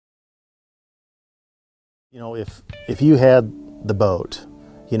You know, if you had the boat,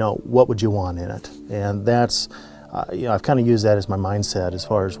 you know, what would you want in it? And that's, you know, I've kind of used that as my mindset as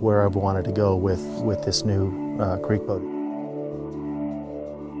far as where I've wanted to go with this new creek boat.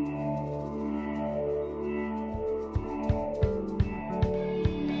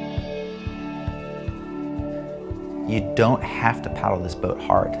 You don't have to paddle this boat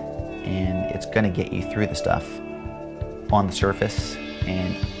hard, and it's going to get you through the stuff on the surface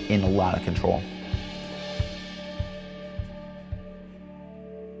and in a lot of control.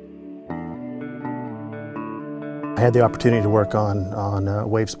 I had the opportunity to work on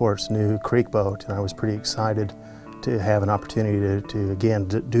Wave Sports' new creek boat, and I was pretty excited to have an opportunity to again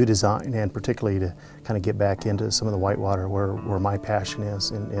do design, and particularly to kind of get back into some of the whitewater where my passion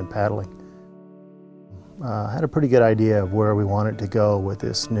is in paddling. I had a pretty good idea of where we wanted to go with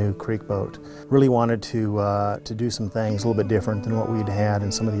this new creek boat. Really wanted to do some things a little bit different than what we'd had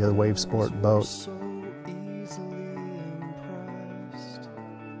in some of the other Wave Sport boats.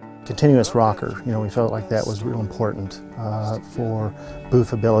 Continuous rocker, you know, we felt like that was real important for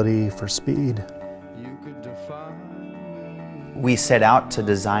boofability, for speed. We set out to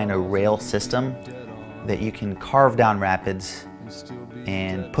design a rail system that you can carve down rapids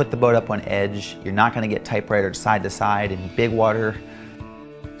and put the boat up on edge. You're not going to get typewriter side to side in big water.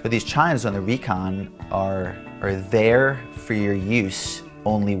 So these chimes on the Recon are there for your use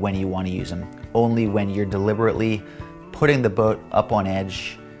only when you want to use them. Only when you're deliberately putting the boat up on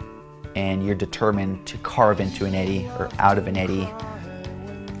edge and you're determined to carve into an eddy or out of an eddy.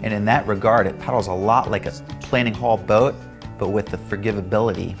 And in that regard, it paddles a lot like a planing haul boat, but with the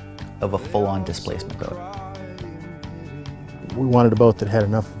forgivability of a full-on displacement boat. We wanted a boat that had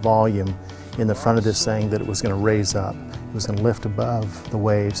enough volume in the front of this thing that it was going to raise up. It was going to lift above the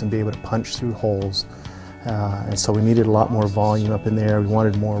waves and be able to punch through holes. And so we needed a lot more volume up in there. We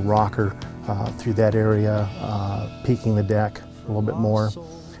wanted more rocker through that area, peaking the deck a little bit more.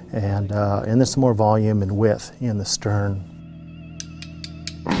 And then some more volume and width in the stern.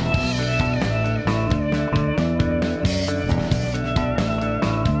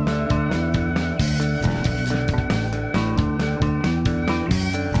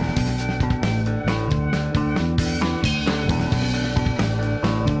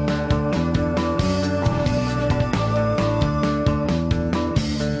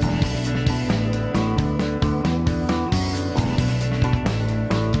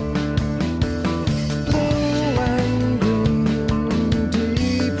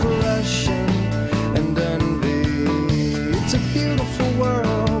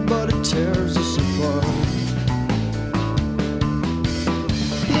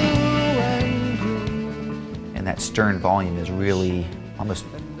 And that stern volume is really almost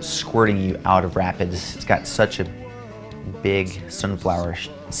squirting you out of rapids. It's got such a big sunflower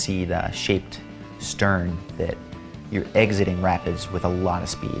seed shaped stern that you're exiting rapids with a lot of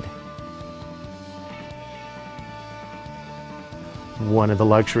speed. One of the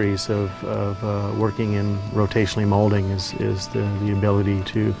luxuries of working in rotationally molding is the ability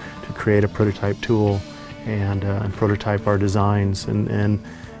to create a prototype tool and prototype our designs and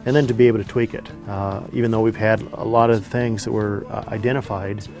then to be able to tweak it. Even though we've had a lot of things that were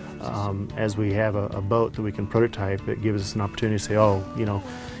identified, as we have a boat that we can prototype, it gives us an opportunity to say, oh, you know,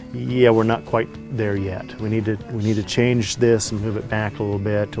 yeah, we're not quite there yet. We need to change this and move it back a little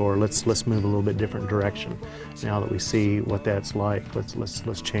bit, or let's move a little bit different direction. Now that we see what that's like,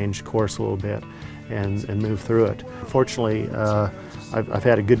 let's change course a little bit and move through it. Fortunately, I've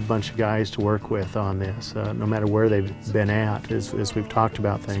had a good bunch of guys to work with on this, no matter where they've been at, as we've talked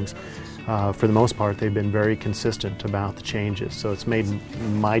about things. For the most part, they've been very consistent about the changes, so it's made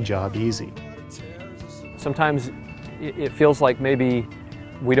my job easy. Sometimes it feels like maybe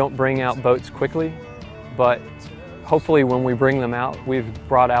we don't bring out boats quickly, but hopefully when we bring them out, we've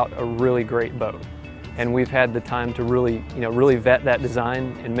brought out a really great boat. And we've had the time to really vet that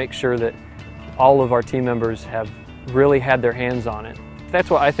design and make sure that all of our team members have really had their hands on it. That's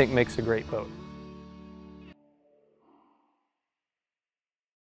what I think makes a great boat.